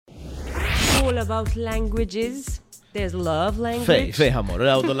all about languages. There's love language. Fej, ħamur,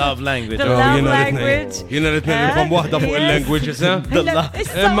 the love language. The love language. Jina rrit nirrikom wahda fuq il-languages,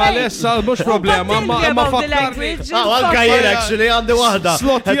 Imma l-essa, mux problema, ma fakkarni. Anka jien, actually, għandi wahda.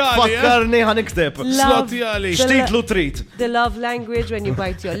 Slotjali, Fakkarni ħanikteb. Slotjali. Xtitlu trit. The love language when you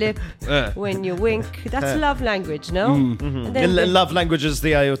bite your lip, when you wink. That's love language, no? Il-love languages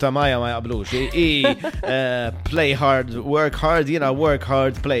di għaju ta' Maja ma jaqblux. Play hard, work hard, work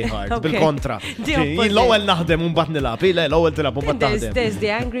hard, play hard. Bil-kontra. L-ewwel naħdem un bat nilab, l-ewwel tilab un bat taħdem. There's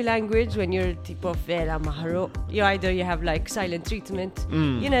the angry language when you're tipo vera maħru. Either you have like silent treatment.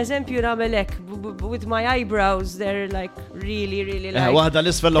 Jina eżempju namelek, with my eyebrows, they're like really like... Wahda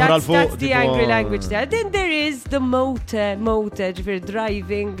l-isfel l-oħra l-fuq. That's the angry language there. Then there is the motor, ġifir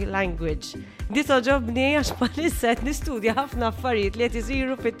driving language. Di toġobni għax panisset nistudja ħafna affarijiet li qed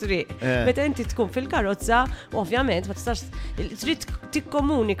isiru fit-triq. Meta inti tkun fil-karozza, ovvjament ma tistax trid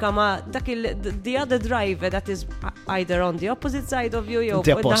tikkomunika ma' dak the other driver that is either on the opposite side of you jew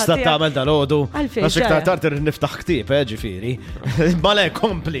Inti apposta tagħmel dal-għodu. Għalfejn, Għax iktar tard niftaħ ktieb, ġifieri. Male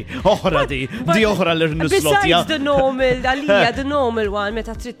kompli, oħra di oħra li nislotja. Besides the normal one,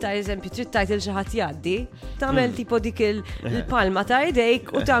 meta trid ta' eżempju trid tajt il xi ħadd jgħaddi, tagħmel tipo dik il-palma ta'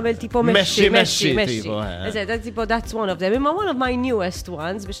 idejk u tagħmel tipo mexxi. That's one of them. Imma one of my newest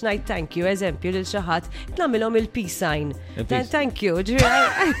ones, biex ngħid thank you, eżempju, lil xi ħadd, nagħmilhom il-peace sign. Thank you.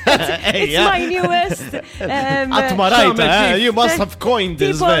 It's my newest. Atmarajta, you must have coined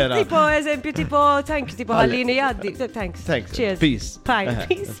this, vera. Tipo, eżempju, thank you, ħallini jgħaddi. Thanks. Cheers. Peace. Bye.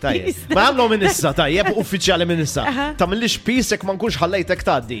 Peace. Ma għamlu minn issa, tajjeb, uffiċjali minn issa. Ta' millix peace jekk ma nkunx ħallejtek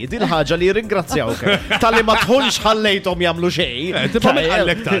tgħaddi. Din ħaġa li ringrazzjawk. Tal-li ma tħunx ħallejthom jagħmlu xejn. Tibqa'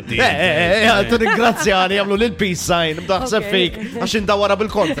 ħallek tgħaddi. Ringrazzjani jagħmlu lil peace sign, b'daħseb fik għax indawara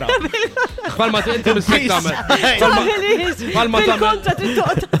bil-kontra. Palma inti mistaq tagħmel. Palma bil-kontra trid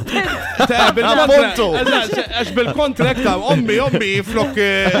toqgħod bil-kontu. Għax bil-kontra ta' ommi flok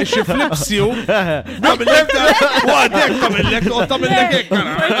xi flipsju. Tagħmellek wadek tagħmellek hekk.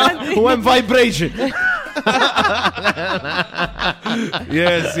 U hemm vibration.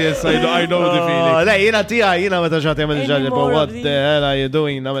 Yes, I know the feeling. Le, jina meta ġat jagħmel ġaġa, what the hell are you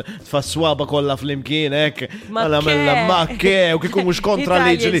doing? Tfasswaba kollha flimkien hekk. Għamella makke u kieku mhux kontra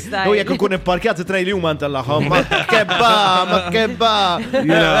liġi. U jekk ikun ipparkjat it-trejli huma ntellagħhom. Makkebba.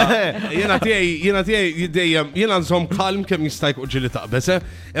 Jiena tiegħi dejjem jiena nżomm kalm kemm jista' jkun ġieli taqbes,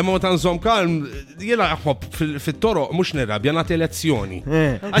 imma meta nżomm kalm jiena aħobb fit-toroq mhux nirrabja nagħti lezzjoni.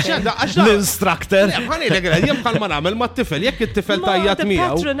 L-instructor. Jem kalma nagħmel ma t-tifel, jekk it-tifel tajjat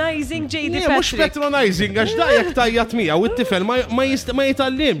miegħu. Patronizing J.D. Patrick. Mhux patronizing għax da jekk tajjat miegħu it-tifel ma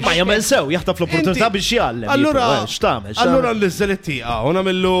jitallimx. Ma jagħmel sew, jaħtaf l-opportunità biex jgħallem. Allura nliżżel it-tieqa u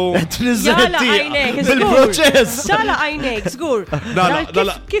nagħmillu. Tniżżel it-tieqa bil-proċess. Ġala għajnejk, żgur.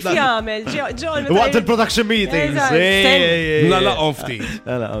 Kif jagħmel? Waqt il-production meetings. Nalaqhom ftit.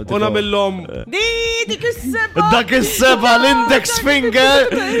 U nagħmilhom. Dik is-seba'. Dak is-seba' l-index finger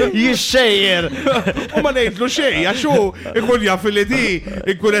jixxejjer. U ma ngħidlu xejn, għax hu ikun jaf li di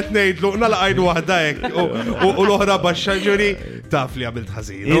ikun qed ngħidlu nalaqajn waħda hekk u l-oħra baxxa ġuri taf li għamilt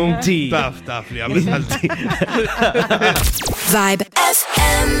ħażin. Inti. Taf li għamilt ħażin. Vibe